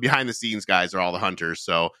 The behind the scenes guys are all the hunters.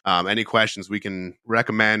 So any questions we can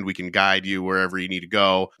recommend, we can guide you wherever you need to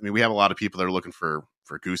go. I mean, we have a lot of people that are looking for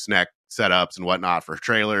gooseneck setups and whatnot for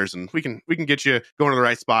trailers, and we can get you going to the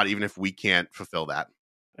right spot even if we can't fulfill that.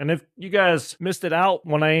 And if you guys missed it out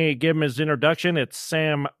when I gave him his introduction, it's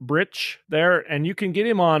Sam Britch there, and you can get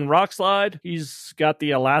him on Rockslide. He's got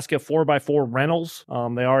the Alaska 4x4 rentals.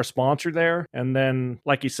 They are a sponsor there. And then,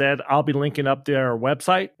 like you said, I'll be linking up their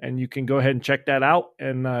website, and you can go ahead and check that out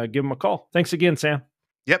and give him a call. Thanks again, Sam.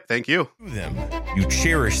 Yep, thank you. You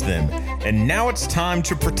cherish them, and now it's time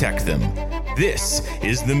to protect them. This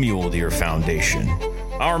is the Mule Deer Foundation.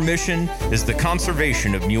 Our mission is the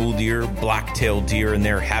conservation of mule deer, black-tailed deer, and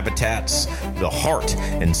their habitats, the heart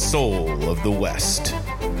and soul of the West.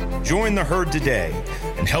 Join the herd today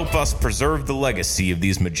and help us preserve the legacy of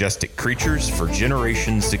these majestic creatures for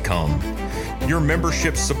generations to come. Your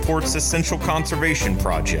membership supports essential conservation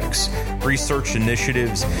projects, research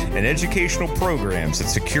initiatives, and educational programs that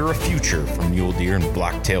secure a future for mule deer and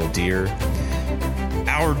black-tailed deer.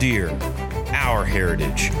 Our deer, our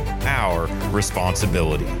heritage, our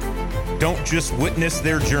responsibility. Don't just witness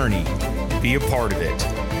their journey, be a part of it.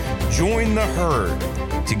 Join the herd.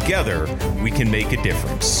 Together, we can make a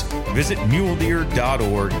difference. Visit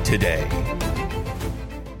muledeer.org today.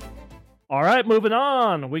 All right, moving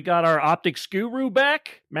on. We got our optics guru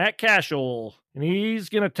back, Matt Cashel, and he's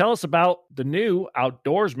going to tell us about the new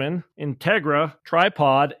Outdoorsman Integra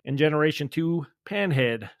tripod and Generation 2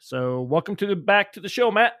 panhead. So welcome back to the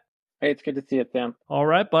show, Matt. Hey, it's good to see you, Sam. All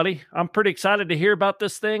right, buddy. I'm pretty excited to hear about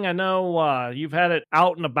this thing. I know you've had it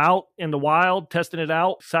out and about in the wild, testing it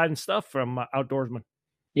out, exciting stuff from Outdoorsman.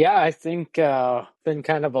 Yeah, I think been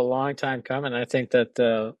kind of a long time coming. I think that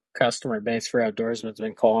the customer base for Outdoorsman's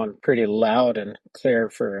been calling pretty loud and clear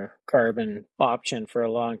for a carbon option for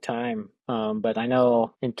a long time. But I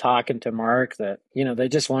know in talking to Mark that, they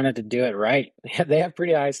just wanted to do it right. They have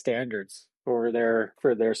pretty high standards for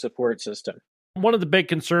their support system. One of the big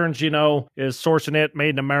concerns, is sourcing it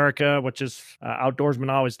made in America, which is Outdoorsman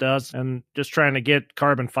always does. And just trying to get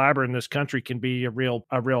carbon fiber in this country can be a real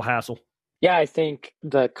hassle. Yeah, I think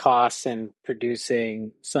the costs in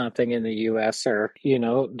producing something in the U.S. are,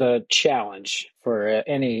 the challenge for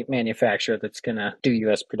any manufacturer that's going to do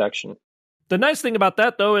U.S. production. The nice thing about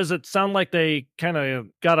that, though, is it sounds like they kind of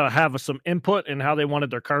got to have some input in how they wanted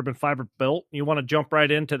their carbon fiber built. You want to jump right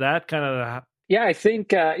into that kind of. Yeah, I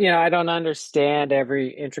think, I don't understand every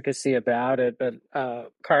intricacy about it, but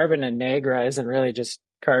carbon and Negra isn't really just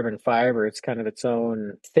carbon fiber. It's kind of its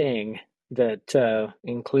own thing that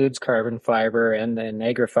includes carbon fiber and the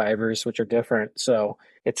Negra fibers, which are different. So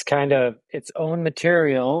it's kind of its own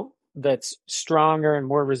material that's stronger and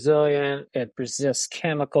more resilient. It resists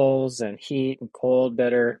chemicals and heat and cold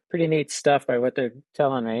better. Pretty neat stuff by what they're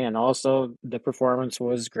telling me. And also the performance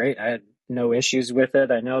was great. I had no issues with it.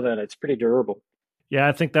 I know that it's pretty durable. Yeah,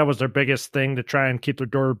 I think that was their biggest thing to try and keep their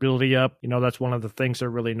durability up. That's one of the things they're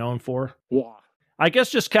really known for. Yeah. I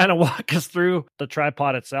guess just kind of walk us through the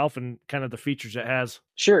tripod itself and kind of the features it has.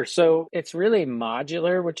 Sure. So it's really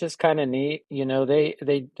modular, which is kind of neat.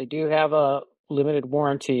 They do have a limited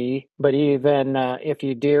warranty, but even if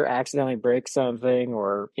you do accidentally break something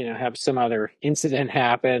or have some other incident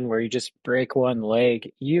happen where you just break one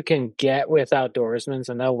leg, you can get with Outdoorsman's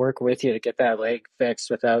and they'll work with you to get that leg fixed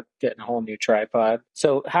without getting a whole new tripod.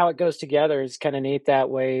 So how it goes together is kind of neat that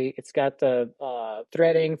way. It's got the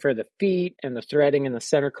threading for the feet and the threading in the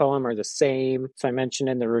center column are the same. So I mentioned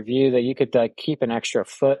in the review that you could keep an extra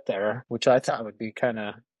foot there, which I thought would be kind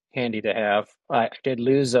of handy to have. I did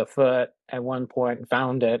lose a foot at one point and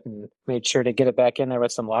found it and made sure to get it back in there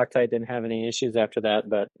with some Loctite. Didn't have any issues after that.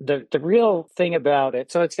 But the real thing about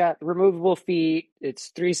it, so it's got removable feet. It's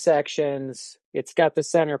 3 sections. It's got the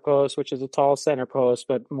center post, which is a tall center post,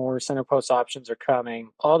 but more center post options are coming.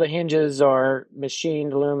 All the hinges are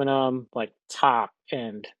machined aluminum, like top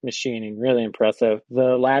end machining, really impressive.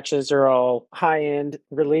 The latches are all high end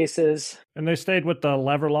releases. And they stayed with the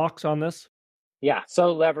lever locks on this? Yeah,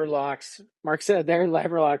 so lever locks. Mark said they're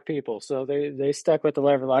lever lock people, so they stuck with the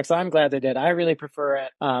lever locks. I'm glad they did. I really prefer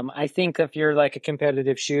it. I think if you're like a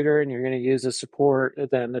competitive shooter and you're going to use a support,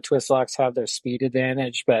 then the twist locks have their speed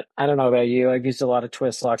advantage. But I don't know about you. I've used a lot of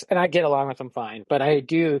twist locks, and I get along with them fine. But I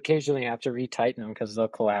do occasionally have to retighten them because they'll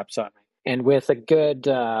collapse on me. And with a good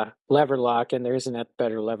lever lock, and there isn't a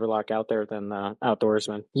better lever lock out there than the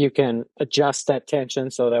Outdoorsman, you can adjust that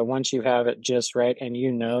tension so that once you have it just right and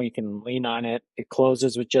you can lean on it, it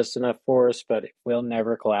closes with just enough force, but it will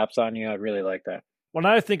never collapse on you. I really like that. When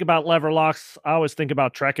I think about lever locks, I always think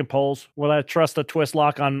about trekking poles. Will I trust a twist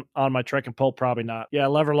lock on my trekking pole? Probably not. Yeah,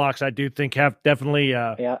 lever locks I do think have definitely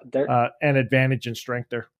an advantage in strength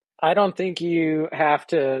there. I don't think you have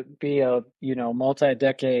to be a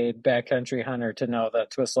multi-decade backcountry hunter to know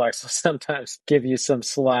that twist locks will sometimes give you some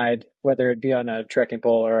slide, whether it be on a trekking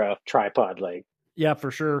pole or a tripod leg. Yeah,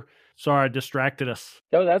 for sure. Sorry, I distracted us.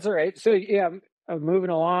 No, that's all right. So yeah,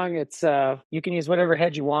 moving along, it's you can use whatever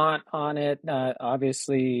head you want on it.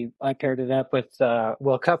 Obviously, I paired it up with a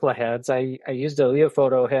couple of heads. I used a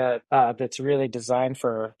Leophoto head that's really designed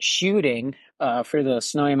for shooting for the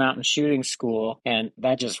Snowy Mountain Shooting School, and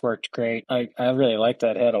that just worked great. I really like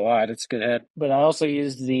that head a lot. It's a good head. But I also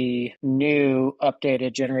used the new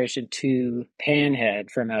updated Generation 2 pan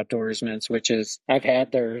head from Outdoorsman's, which is I've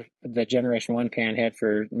had the Generation 1 pan head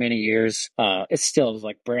for many years. It's still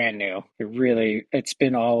like brand new. It's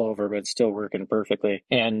been all over, but it's still working perfectly.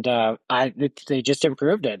 And they just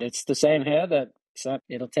improved it. It's the same head except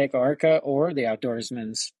it'll take Arca or the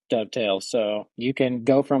Outdoorsman's dovetail. So you can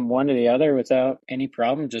go from one to the other without any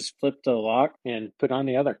problem. Just flip the lock and put on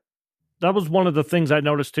the other. That was one of the things I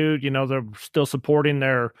noticed too. They're still supporting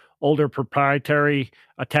their older proprietary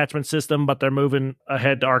attachment system, but they're moving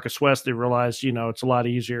ahead to Arca Swiss. They realize, it's a lot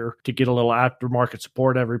easier to get a little aftermarket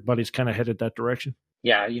support. Everybody's kind of headed that direction.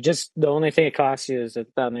 Yeah, the only thing it costs you is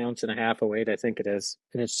about 1.5 ounces of weight, I think it is.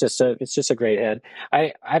 And it's just a great head.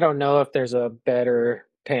 I don't know if there's a better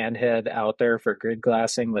pan head out there for grid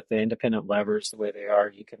glassing with the independent levers the way they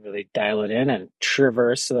are. You can really dial it in and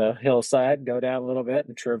traverse the hillside, go down a little bit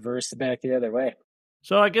and traverse back the other way.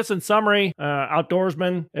 So I guess in summary,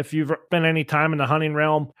 Outdoorsman, if you've spent any time in the hunting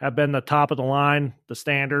realm, have been the top of the line, the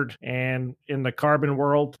standard, and in the carbon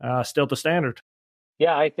world, still the standard.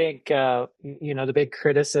 Yeah, I think, the big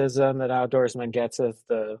criticism that Outdoorsman gets is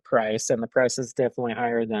the price, and the price is definitely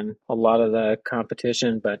higher than a lot of the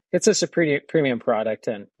competition, but it's just a pretty premium product.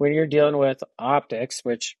 And when you're dealing with optics,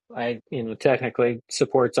 which technically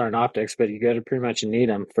supports aren't optics, but you got to pretty much need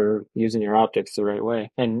them for using your optics the right way.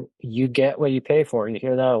 And you get what you pay for. You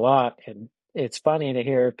hear that a lot. And it's funny to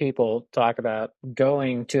hear people talk about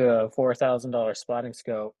going to a $4,000 spotting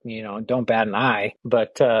scope, don't bat an eye,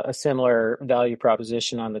 but a similar value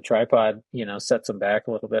proposition on the tripod, sets them back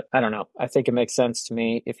a little bit. I don't know. I think it makes sense to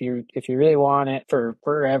me. If you really want it for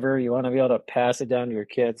forever, you want to be able to pass it down to your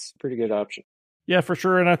kids, pretty good option. Yeah, for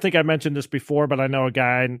sure. And I think I mentioned this before, but I know a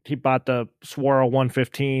guy, and he bought the Swirl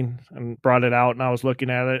 115 and brought it out, and I was looking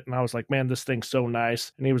at it, and I was like, man, this thing's so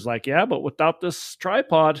nice. And he was like, yeah, but without this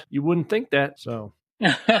tripod, you wouldn't think that. So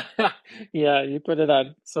yeah, you put it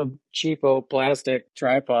on some cheapo plastic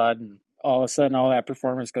tripod, and all of a sudden, all that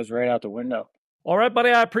performance goes right out the window. All right, buddy,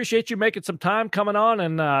 I appreciate you making some time coming on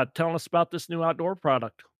and telling us about this new outdoor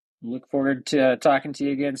product. Look forward to talking to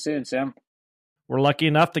you again soon, Sam. We're lucky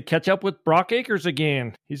enough to catch up with Brock Akers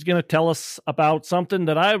again. He's going to tell us about something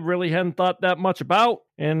that I really hadn't thought that much about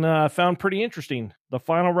and found pretty interesting, the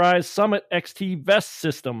Final Rise Summit XT Vest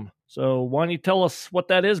System. So why don't you tell us what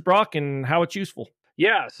that is, Brock, and how it's useful?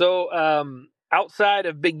 Yeah, so outside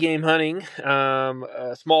of big game hunting,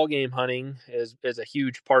 small game hunting is a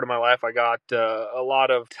huge part of my life. I got a lot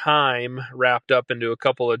of time wrapped up into a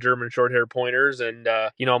couple of German short-haired pointers, and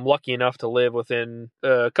I'm lucky enough to live within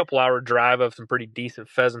a couple-hour drive of some pretty decent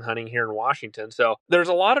pheasant hunting here in Washington. So there's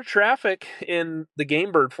a lot of traffic in the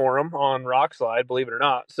Game Bird Forum on Rockslide, believe it or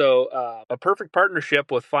not. So a perfect partnership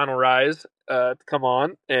with Final Rise to come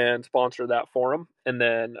on and sponsor that forum. And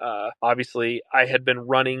then obviously I had been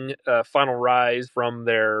running Final Rise from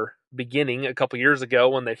their beginning a couple years ago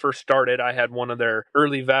when they first started. I had one of their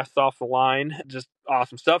early vests off the line, just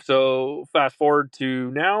awesome stuff. So fast forward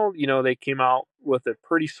to now, they came out with a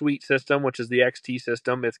pretty sweet system, which is the XT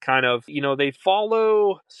system. It's kind of, they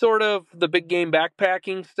follow sort of the big game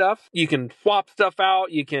backpacking stuff. You can swap stuff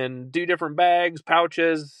out. You can do different bags,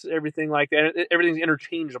 pouches, everything like that. Everything's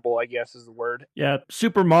interchangeable, I guess is the word. Yeah,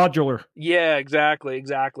 super modular. Yeah, exactly.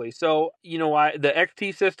 So, the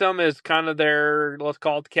XT system is kind of their, let's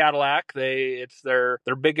call it Cadillac. It's their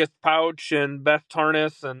biggest pouch and best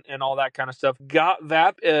harness and all that kind of stuff. Got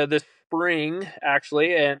that this spring,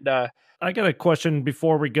 actually, and I got a question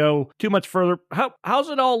before we go too much further. How's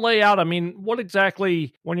it all lay out? I mean, what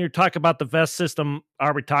exactly, when you're talking about the vest system,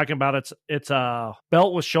 are we talking about? It's a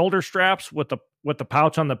belt with shoulder straps with the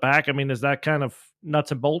pouch on the back. I mean, is that kind of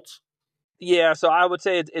nuts and bolts? Yeah, so I would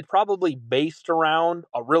say it's probably based around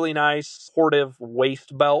a really nice sportive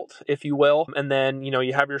waist belt, if you will. And then,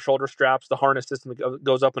 you have your shoulder straps, the harness system that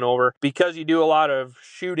goes up and over. Because you do a lot of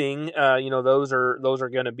shooting, those are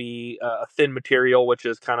going to be a thin material, which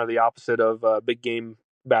is kind of the opposite of big game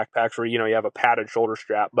backpacks where, you have a padded shoulder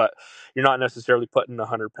strap, but you're not necessarily putting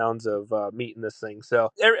 100 pounds of meat in this thing.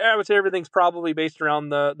 So I would say everything's probably based around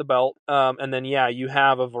the belt. And then, you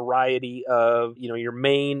have a variety of, your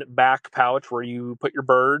main back pouch where you put your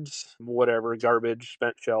birds, whatever, garbage,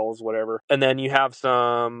 spent shells, whatever. And then you have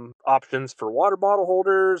some options for water bottle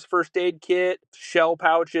holders, first aid kit, shell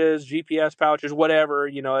pouches, GPS pouches, whatever,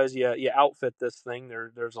 as you outfit this thing,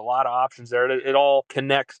 there's a lot of options there. It all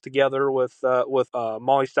connects together with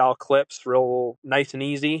Molly style clips, real nice and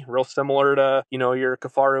easy, real similar to, your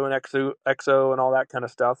Kafaru and Exo and all that kind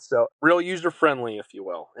of stuff. So real user friendly, if you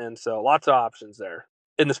will. And so lots of options there.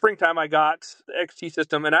 In the springtime, I got the XT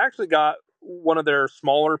system, and I actually got one of their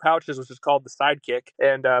smaller pouches, which is called the Sidekick.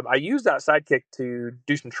 And I used that Sidekick to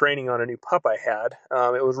do some training on a new pup I had.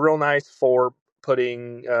 It was real nice for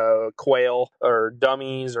putting quail or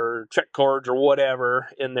dummies or check cords or whatever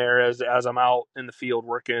in there as I'm out in the field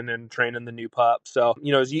working and training the new pup. So,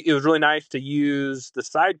 it was really nice to use the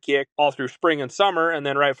Sidekick all through spring and summer. And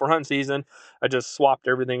then right for hunt season, I just swapped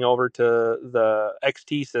everything over to the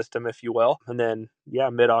XT system, if you will. And then,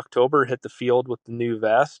 mid-October, hit the field with the new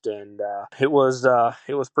vest. And it was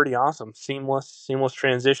pretty awesome. Seamless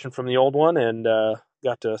transition from the old one. And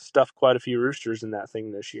got to stuff quite a few roosters in that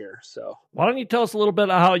thing this year. So why don't you tell us a little bit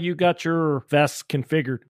about how you got your vests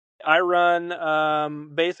configured? I run,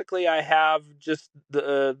 basically I have just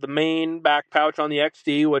the main back pouch on the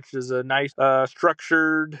XD, which is a nice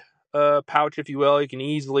structured pouch, if you will. You can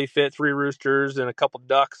easily fit 3 roosters and a couple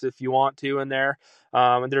ducks if you want to in there.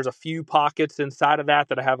 And there's a few pockets inside of that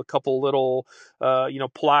I have a couple little,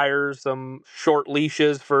 pliers, some short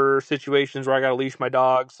leashes for situations where I got to leash my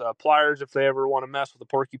dogs, pliers if they ever want to mess with a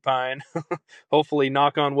porcupine. Hopefully,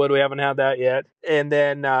 knock on wood, we haven't had that yet. And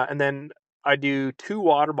then I do 2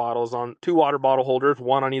 water bottle holders,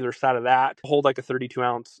 one on either side of that, hold like a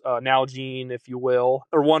 32-ounce Nalgene, if you will,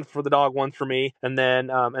 or one for the dog, one for me. And then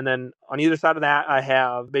on either side of that, I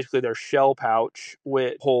have basically their shell pouch,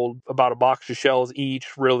 which hold about a box of shells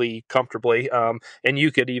each, really comfortably. And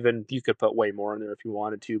you could put way more in there if you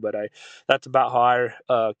wanted to, but that's about how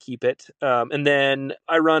I keep it. And then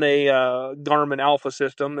I run a Garmin Alpha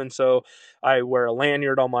system, and so I wear a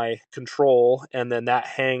lanyard on my control, and then that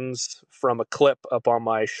hangs from a clip up on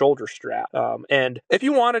my shoulder strap. And if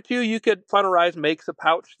you wanted to, you could Funorize makes a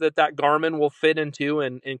pouch that Garmin will fit into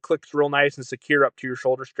and clicks real nice and secure up to your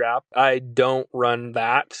shoulder strap. I don't run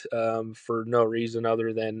that for no reason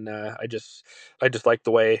other than I just like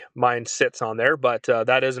the way mine sits on there. But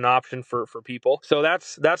that is an option for people. So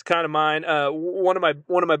that's kind of mine. One of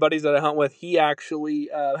my buddies that I hunt with, he actually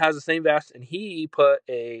has the same vest, and he put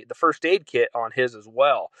the first aid kit on his as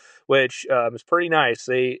well, which is pretty nice.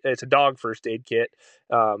 It's a dog first aid kit,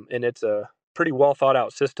 and it's a pretty well thought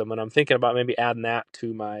out system. And I'm thinking about maybe adding that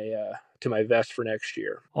to my vest for next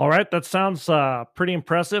year. All right, that sounds pretty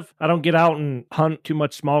impressive. I don't get out and hunt too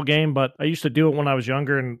much small game, but I used to do it when I was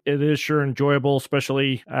younger, and it is sure enjoyable,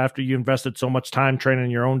 especially after you invested so much time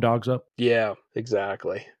training your own dogs up. Yeah,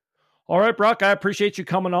 exactly. All right, Brock, I appreciate you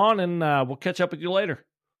coming on, and we'll catch up with you later.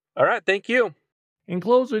 All right, thank you. In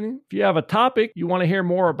closing, if you have a topic you want to hear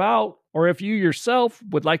more about, or if you yourself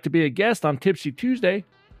would like to be a guest on Tipsy Tuesday,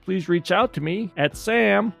 please reach out to me at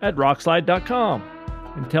sam@rockslide.com.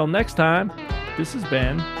 Until next time, this has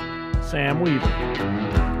been Sam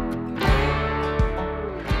Weaver.